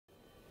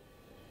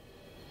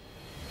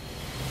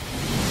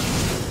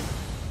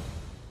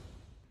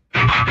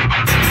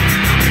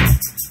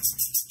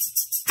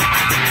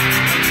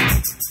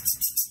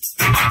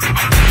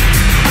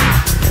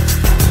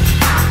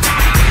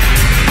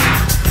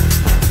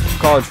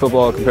College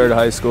football compared to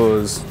high school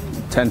is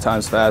 10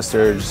 times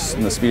faster, just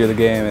in the speed of the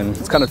game, and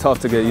it's kind of tough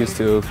to get used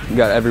to. You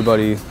got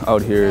everybody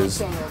out here is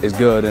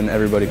good, and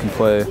everybody can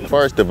play. As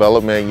far as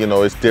development, you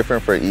know, it's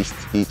different for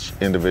each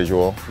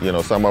individual. You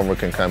know, some of them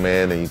can come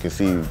in and you can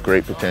see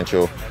great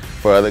potential.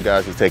 For other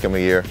guys, it's taken them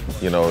a year.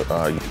 You know,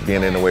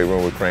 being in the weight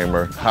room with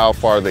Kramer, how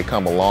far they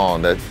come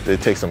along, that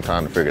it takes some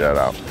time to figure that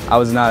out. I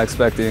was not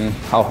expecting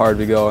how hard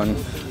we go, and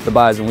the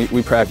Bison,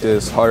 we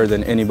practice harder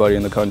than anybody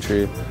in the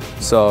country.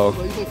 So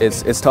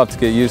it's tough to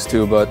get used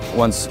to, but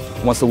once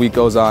the week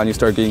goes on, you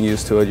start getting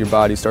used to it, your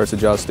body starts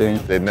adjusting.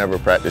 They never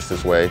practiced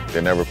this way.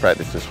 They never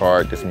practiced this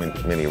hard, this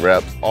many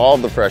reps. All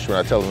the freshmen,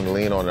 I tell them to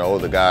lean on the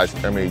older guys.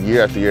 I mean,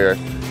 year after year,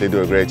 they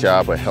do a great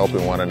job of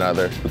helping one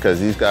another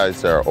because these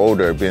guys are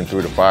older, have been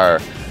through the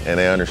fire, and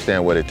they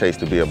understand what it takes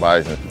to be a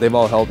Bison. They've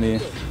all helped me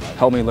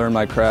learn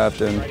my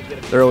craft, and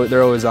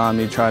they're always on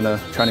me trying to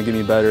get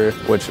me better,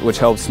 which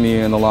helps me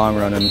in the long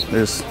run. And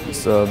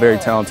it's a very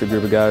talented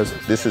group of guys.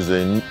 This is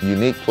a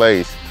unique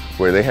place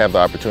where they have the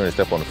opportunity to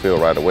step on the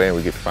field right away, and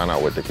we get to find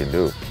out what they can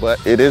do.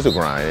 But it is a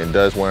grind. It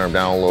does wear them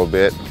down a little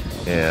bit,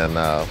 and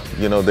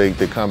you know, they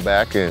come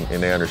back and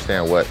they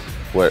understand what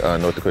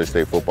North Dakota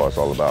State football is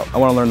all about. I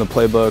want to learn the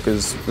playbook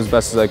as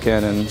best as I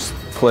can and just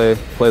play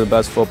the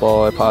best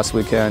football I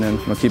possibly can, and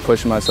I'll keep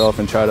pushing myself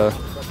and try to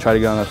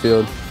get on the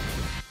field.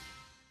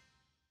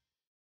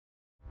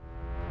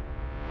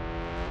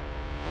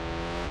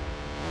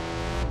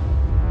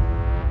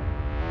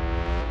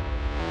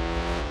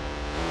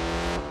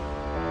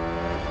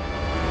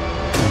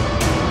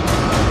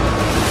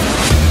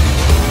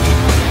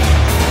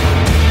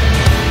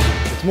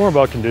 It's more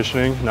about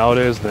conditioning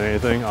nowadays than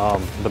anything.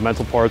 The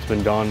mental part's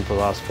been done for the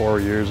last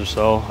 4 years or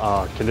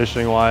so.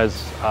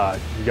 Conditioning-wise,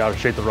 you got to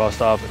shake the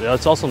rust off.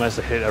 It's also nice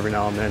to hit every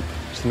now and then,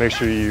 just to make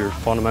sure you're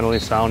fundamentally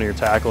sound in your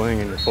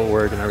tackling and your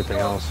footwork and everything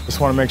else. Just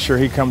want to make sure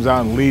he comes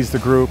out and leads the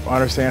group,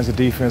 understands the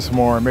defense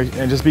more,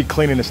 and just be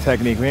clean in his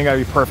technique. We ain't got to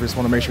be perfect. Just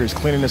want to make sure he's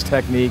clean in his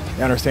technique,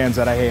 and understands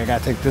that, hey, I got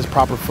to take this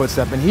proper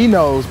footstep. And he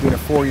knows, being a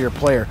 4-year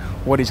player,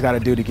 what he's got to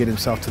do to get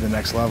himself to the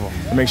next level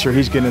and make sure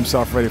he's getting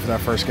himself ready for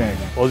that first game.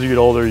 Well, as you get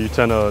older, you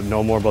tend to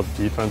know more about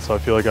the defense, so I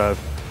feel like I've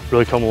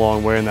really come a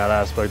long way in that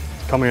aspect.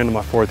 Coming into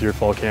my 4th year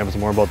fall camp, it's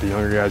more about the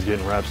younger guys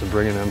getting reps and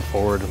bringing them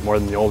forward more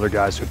than the older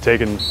guys who've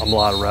taken a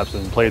lot of reps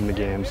and played in the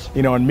games.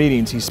 You know, in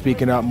meetings, he's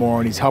speaking up more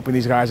and he's helping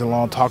these guys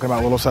along, talking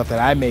about little stuff that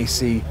I may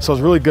see. So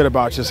it's really good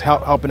about just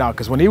helping out,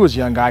 because when he was a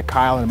young guy,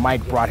 Kyle and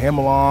Mike brought him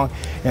along,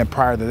 and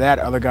prior to that,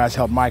 other guys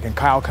helped Mike and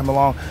Kyle come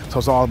along. So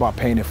it's all about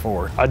paying it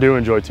forward. I do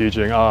enjoy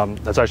teaching.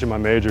 That's actually my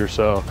major,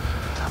 so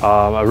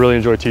I really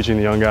enjoy teaching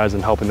the young guys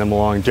and helping them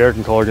along. Derek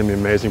and Cole are going to be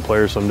amazing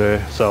players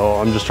someday, so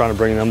I'm just trying to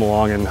bring them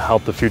along and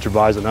help the future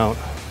Bison out.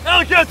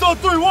 All Access on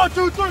 3, 1,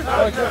 2, 3. All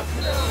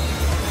Access.